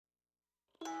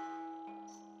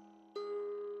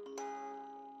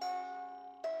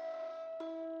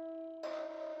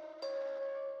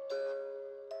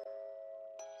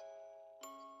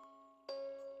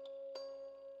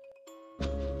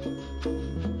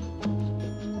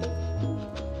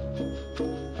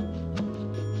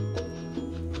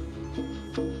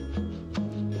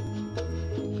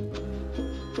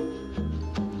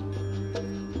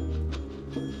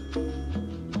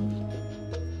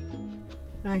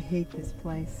hate this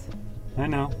place. I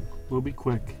know. We'll be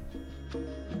quick.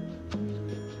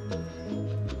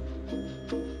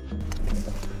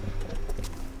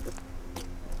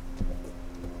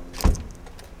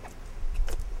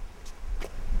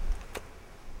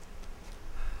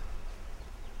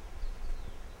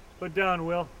 Put down,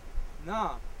 Will.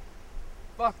 Nah.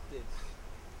 Fuck this.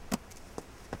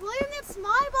 William, that's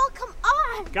my ball. Come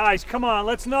on. Guys, come on,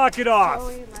 let's knock it off.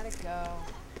 Joey, let it go.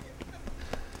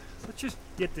 Let's just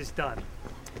get this done.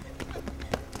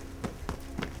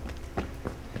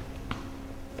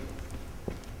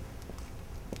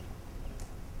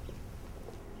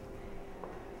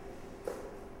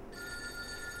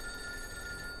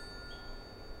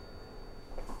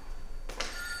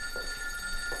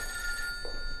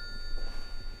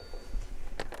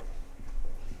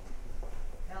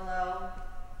 Hello?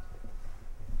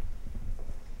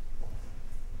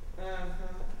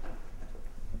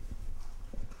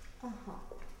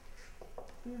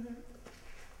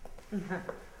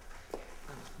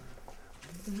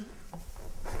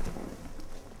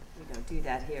 We don't do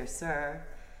that here, sir.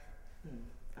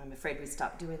 I'm afraid we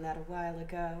stopped doing that a while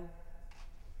ago.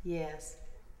 Yes,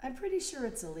 I'm pretty sure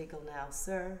it's illegal now,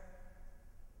 sir.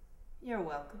 You're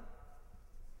welcome.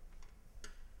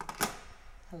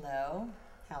 Hello?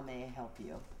 How may I help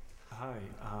you? Hi,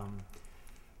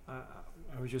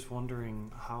 I was just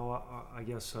wondering how,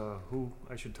 who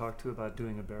I should talk to about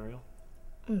doing a burial.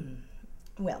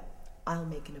 Well, I'll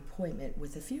make an appointment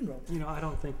with the funeral. You know, I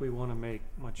don't think we want to make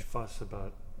much fuss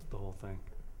about the whole thing.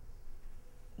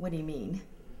 What do you mean?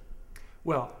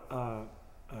 Well,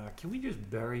 can we just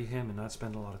bury him and not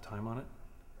spend a lot of time on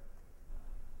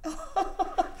it?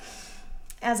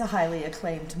 As a highly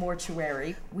acclaimed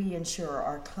mortuary, we ensure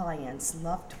our clients'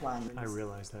 loved ones. I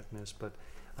realize that, miss, but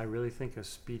I really think a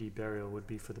speedy burial would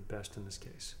be for the best in this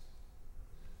case.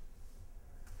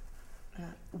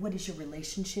 What is your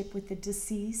relationship with the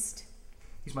deceased?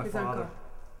 He's my His father.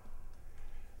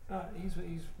 uncle. He's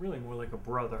really more like a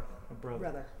brother. A brother.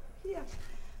 Brother. Yeah.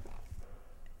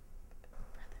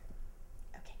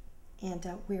 Okay. And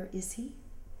where is he?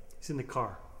 He's in the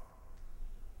car.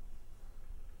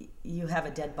 You have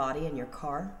a dead body in your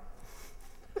car?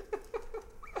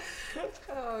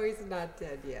 Oh, he's not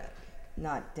dead yet.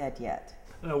 Not dead yet.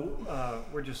 No,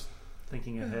 we're just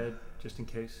thinking ahead, just in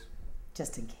case.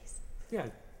 Just in case. Yeah,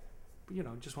 you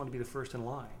know, just want to be the first in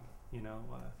line, you know.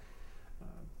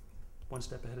 One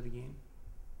step ahead of the game.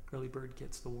 Early bird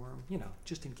gets the worm, you know,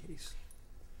 just in case.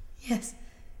 Yes.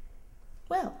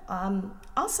 Well,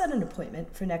 I'll set an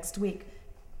appointment for next week.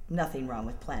 Nothing wrong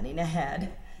with planning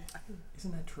ahead.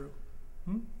 Isn't that true?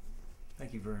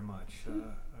 Thank you very much.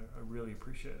 I really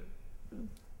appreciate it.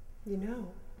 You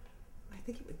know, I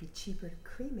think it would be cheaper to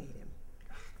cremate him.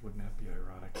 Wouldn't that be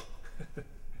ironic?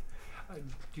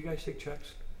 Do you guys take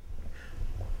checks?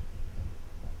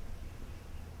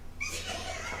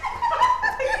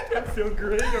 I feel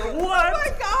great, or what? Oh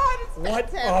my God! It's What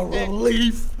fantastic. a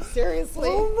relief! Seriously.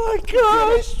 Oh my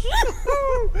gosh!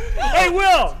 Hey,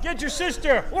 Will, get your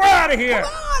sister. We're out of here.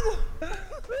 Come on!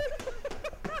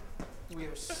 We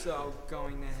are so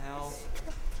going to hell.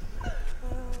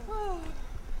 Oh,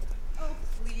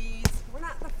 please. We're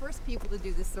not the first people to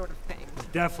do this sort of thing.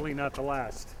 Definitely not the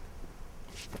last.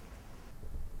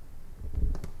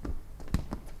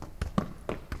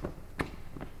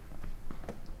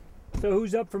 So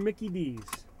who's up for Mickey D's?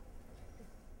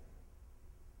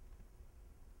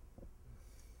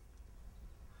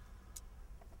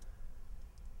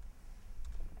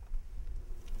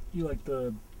 You like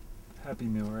the Happy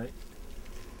Meal, right?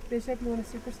 Bishop, you want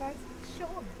to supersize?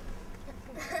 Sure.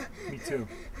 Me too.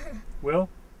 Will?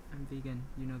 I'm vegan,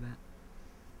 you know that.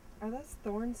 Are those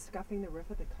thorns scuffing the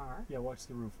roof of the car? Yeah, watch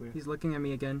the roof, will you? He's looking at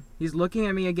me again. He's looking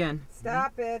at me again.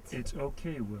 Stop it. It's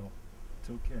okay, Will.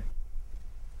 It's okay.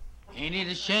 Ain't it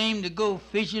a shame to go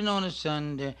fishing on a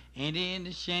Sunday? Ain't it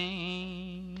a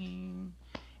shame?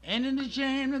 Ain't it a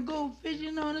shame to go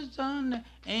fishing on a Sunday?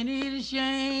 Ain't it a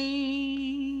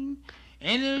shame?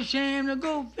 Ain't it a shame to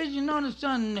go fishing on a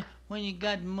Sunday when you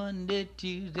got Monday,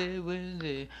 Tuesday,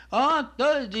 Wednesday, or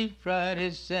Thursday,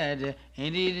 Friday, Saturday?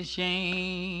 Ain't it a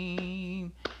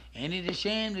shame? Ain't it a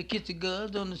shame to kiss the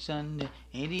girls on a Sunday?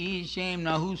 Ain't it a shame?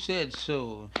 Now who said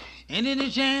so? Ain't it a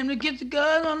shame to kiss the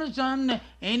girls on a Sunday?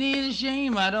 Ain't it a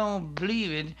shame? I don't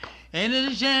believe it. Ain't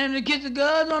it a shame to kiss the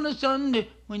girls on a Sunday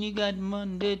when you got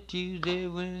Monday, Tuesday,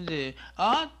 Wednesday,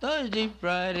 or Thursday,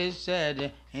 Friday,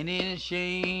 Saturday? Ain't it a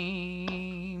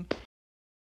shame?